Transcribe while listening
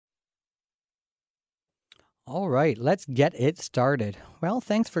All right, let's get it started. Well,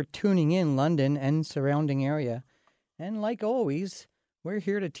 thanks for tuning in, London and surrounding area. And like always, we're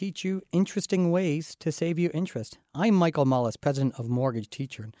here to teach you interesting ways to save you interest. I'm Michael Mullis, president of Mortgage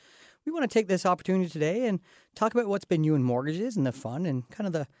Teacher. And we want to take this opportunity today and talk about what's been new in mortgages and the fun and kind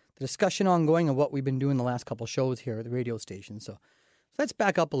of the discussion ongoing of what we've been doing the last couple of shows here at the radio station. So let's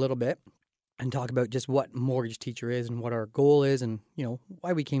back up a little bit and talk about just what Mortgage Teacher is and what our goal is and,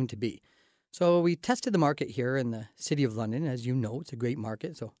 why we came to be. So we tested the market here in the City of London. As you know, it's a great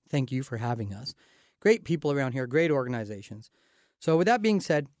market, so thank you for having us. Great people around here, great organizations. So with that being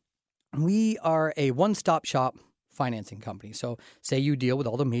said, we are a one-stop shop financing company. So say you deal with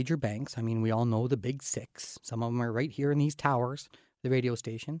all the major banks. I mean, we all know the big six. Some of them are right here in these towers, the radio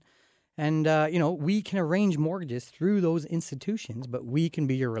station. And, we can arrange mortgages through those institutions, but we can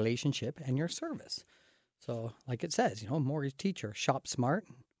be your relationship and your service. So like it says, Mortgage Teacher, shop smart.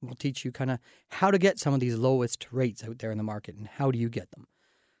 We'll teach you kind of how to get some of these lowest rates out there in the market and how do you get them.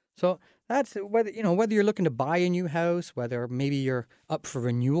 So that's whether you're looking to buy a new house, whether maybe you're up for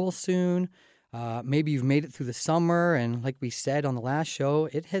renewal soon, maybe you've made it through the summer. And like we said on the last show,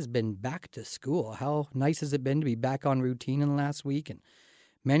 it has been back to school. How nice has it been to be back on routine in the last week? And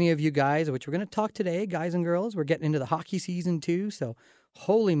many of you guys, which we're going to talk today, guys and girls, we're getting into the hockey season too. So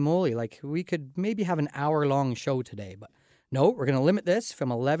holy moly, like we could maybe have an hour-long show today, but no, we're going to limit this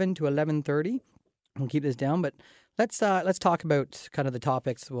from 11 to 11:30. We'll keep this down, but let's talk about kind of the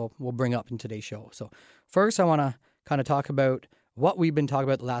topics we'll bring up in today's show. So first, I want to kind of talk about what we've been talking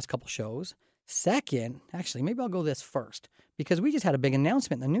about the last couple shows. Second, actually, maybe I'll go this first because we just had a big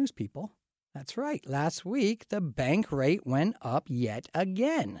announcement in the news, people. That's right. Last week, the bank rate went up yet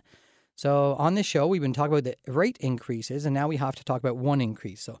again. So on this show, we've been talking about the rate increases, and now we have to talk about one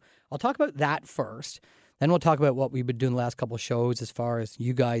increase. So I'll talk about that first. Then we'll talk about what we've been doing the last couple of shows as far as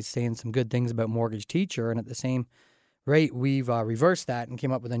you guys saying some good things about Mortgage Teacher. And at the same rate, we've reversed that and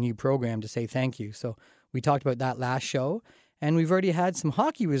came up with a new program to say thank you. So we talked about that last show. And we've already had some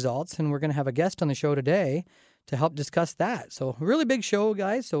hockey results. And we're going to have a guest on the show today to help discuss that. So a really big show,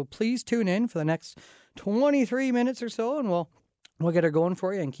 guys. So please tune in for the next 23 minutes or so. And we'll get her going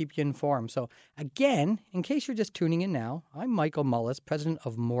for you and keep you informed. So again, in case you're just tuning in now, I'm Michael Mullis, president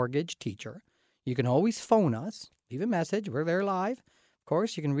of Mortgage Teacher. You can always phone us, leave a message. We're there live. Of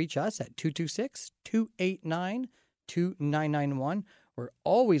course, you can reach us at 226-289-2991. We're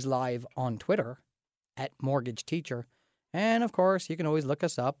always live on Twitter at Mortgage Teacher. And, of course, you can always look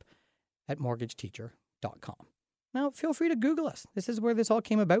us up at mortgageteacher.com. Now, feel free to Google us. This is where this all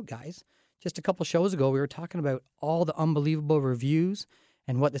came about, guys. Just a couple shows ago, we were talking about all the unbelievable reviews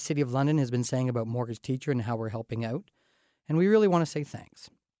and what the City of London has been saying about Mortgage Teacher and how we're helping out. And we really want to say thanks.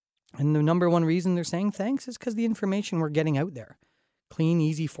 And the number one reason they're saying thanks is because the information we're getting out there. Clean,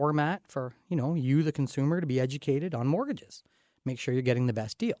 easy format for, you, the consumer, to be educated on mortgages. Make sure you're getting the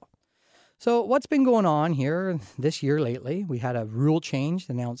best deal. So what's been going on here this year lately? We had a rule change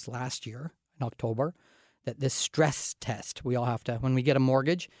announced last year in October that this stress test, we all have to, when we get a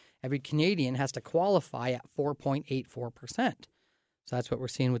mortgage, every Canadian has to qualify at 4.84%. So that's what we're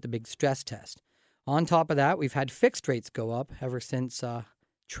seeing with the big stress test. On top of that, we've had fixed rates go up ever since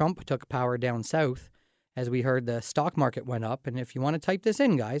Trump took power down south. As we heard, the stock market went up. And if you want to type this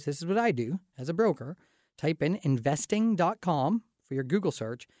in, guys, this is what I do as a broker. Type in investing.com for your Google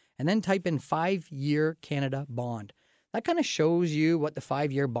search, and then type in 5-year Canada bond. That kind of shows you what the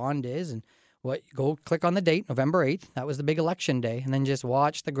 5-year bond is. And go click on the date, November 8th. That was the big election day. And then just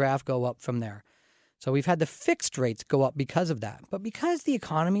watch the graph go up from there. So we've had the fixed rates go up because of that. But because the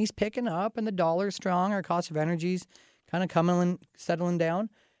economy's picking up and the dollar's strong, our cost of energy's kind of settling down.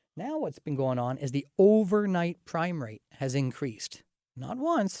 Now what's been going on is the overnight prime rate has increased. Not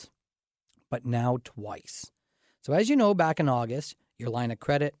once, but now twice. So as you know, back in August, your line of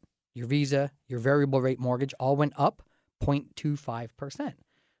credit, your Visa, your variable rate mortgage all went up 0.25%.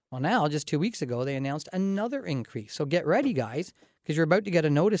 Well, now, just 2 weeks ago, they announced another increase. So get ready, guys, because you're about to get a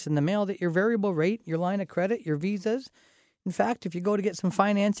notice in the mail that your variable rate, your line of credit, your Visas, in fact, if you go to get some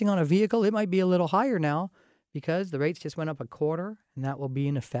financing on a vehicle, it might be a little higher now, because the rates just went up a quarter, and that will be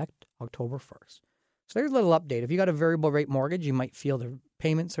in effect October 1st. So there's a little update. If you got a variable rate mortgage, you might feel the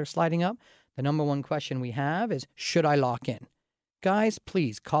payments are sliding up. The number one question we have is, should I lock in? Guys,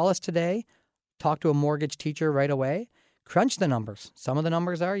 please call us today. Talk to a Mortgage Teacher right away. Crunch the numbers. Some of the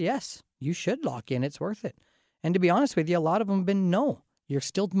numbers are, yes, you should lock in. It's worth it. And to be honest with you, a lot of them have been no. You're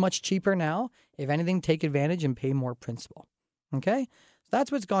still much cheaper now. If anything, take advantage and pay more principal. Okay?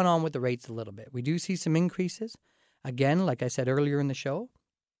 That's what's gone on with the rates a little bit. We do see some increases. Again, like I said earlier in the show,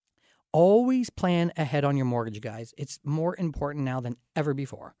 always plan ahead on your mortgage, guys. It's more important now than ever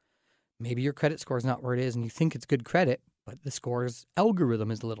before. Maybe your credit score is not where it is and you think it's good credit, but the score's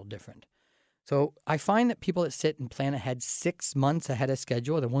algorithm is a little different. So I find that people that sit and plan ahead 6 months ahead of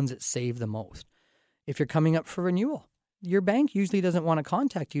schedule are the ones that save the most. If you're coming up for renewal, your bank usually doesn't want to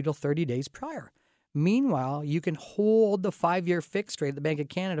contact you till 30 days prior. Meanwhile, you can hold the 5-year fixed rate at the Bank of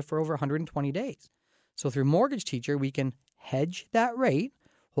Canada for over 120 days. So through Mortgage Teacher, we can hedge that rate,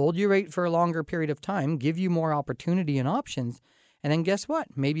 hold your rate for a longer period of time, give you more opportunity and options. And then guess what?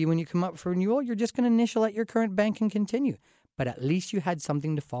 Maybe when you come up for renewal, you're just going to initial at your current bank and continue. But at least you had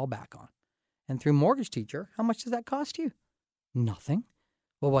something to fall back on. And through Mortgage Teacher, how much does that cost you? Nothing.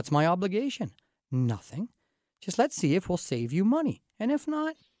 Well, what's my obligation? Nothing. Just let's see if we'll save you money. And if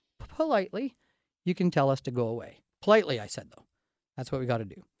not, politely, you can tell us to go away. Politely, I said, though. That's what we got to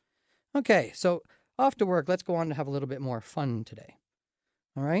do. Okay, so off to work. Let's go on to have a little bit more fun today.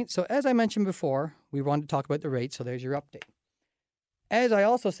 All right, so as I mentioned before, we wanted to talk about the rates, so there's your update. As I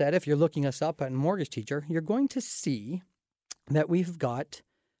also said, if you're looking us up on Mortgage Teacher, you're going to see that we've got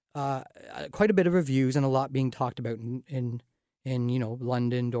quite a bit of reviews and a lot being talked about in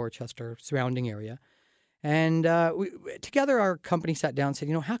London, Dorchester, surrounding area. And together our company sat down and said,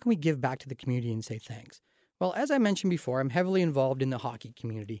 how can we give back to the community and say thanks? Well, as I mentioned before, I'm heavily involved in the hockey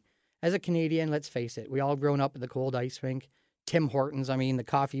community. As a Canadian, let's face it, we all grown up at the cold ice rink. Tim Hortons, the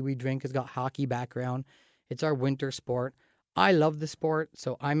coffee we drink has got hockey background. It's our winter sport. I love the sport,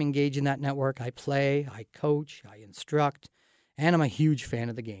 so I'm engaged in that network. I play, I coach, I instruct, and I'm a huge fan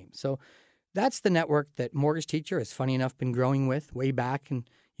of the game. So that's the network that Mortgage Teacher has, funny enough, been growing with way back. And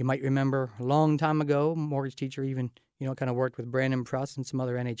you might remember a long time ago, Mortgage Teacher even, kind of worked with Brandon Pruss and some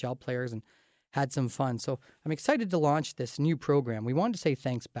other NHL players and had some fun. So I'm excited to launch this new program. We wanted to say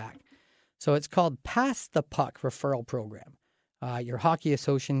thanks back. So it's called Pass the Puck Referral Program. Your hockey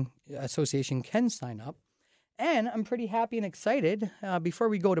association can sign up. And I'm pretty happy and excited. Before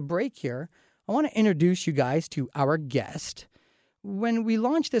we go to break here, I want to introduce you guys to our guest. When we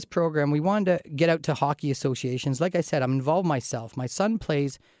launched this program, we wanted to get out to hockey associations. Like I said, I'm involved myself. My son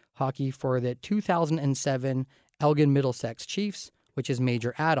plays hockey for the 2007 Elgin Middlesex Chiefs, which is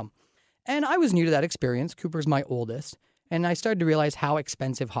Major Adam. And I was new to that experience. Cooper's my oldest. And I started to realize how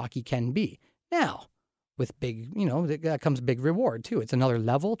expensive hockey can be. Now, with big, that comes big reward too. It's another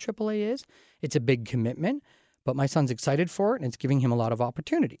level, AAA is. It's a big commitment. But my son's excited for it, and it's giving him a lot of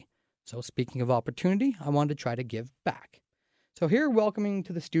opportunity. So speaking of opportunity, I wanted to try to give back. So here, welcoming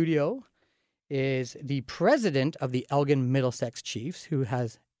to the studio is the president of the Elgin Middlesex Chiefs, who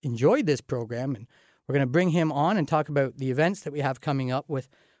has enjoyed this program. And we're going to bring him on and talk about the events that we have coming up with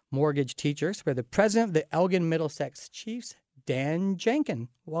Mortgage Teachers. We're the president of the Elgin Middlesex Chiefs, Dan Jenkin.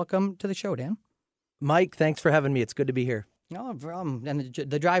 Welcome to the show, Dan. Mike, thanks for having me. It's good to be here. No problem. And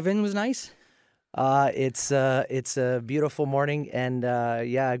the drive-in was nice? It's a beautiful morning, and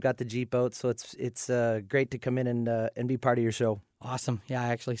I've got the Jeep out, so it's great to come in and be part of your show. Awesome. Yeah, I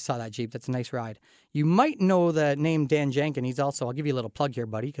actually saw that Jeep. That's a nice ride. You might know the name Dan Jenkin. He's also, I'll give you a little plug here,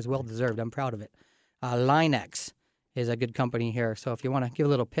 buddy, because well-deserved. I'm proud of it. Line-X is a good company here, so if you want to give a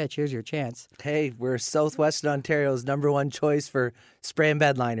little pitch, here's your chance. Hey, we're Southwestern Ontario's #1 choice for spray and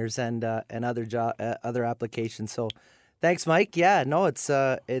bed liners and other applications, so... Thanks, Mike. Yeah, no, it's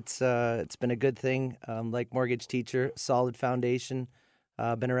been a good thing. Like Mortgage Teacher, solid foundation.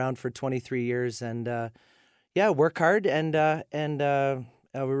 Been around for 23 years, and work hard, and we're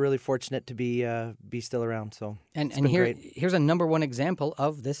really fortunate to be still around. So here's a #1 example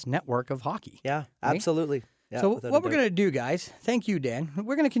of this network of hockey. Yeah, right? Absolutely. Yeah, so what we're going to do, guys? Thank you, Dan.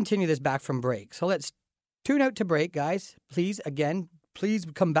 We're going to continue this back from break. So let's tune out to break, guys. Please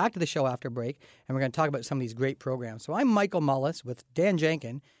come back to the show after break, and we're going to talk about some of these great programs. So I'm Michael Mullis with Dan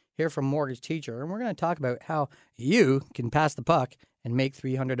Jenkin here from Mortgage Teacher, and we're going to talk about how you can pass the puck and make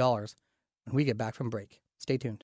 $300 when we get back from break. Stay tuned.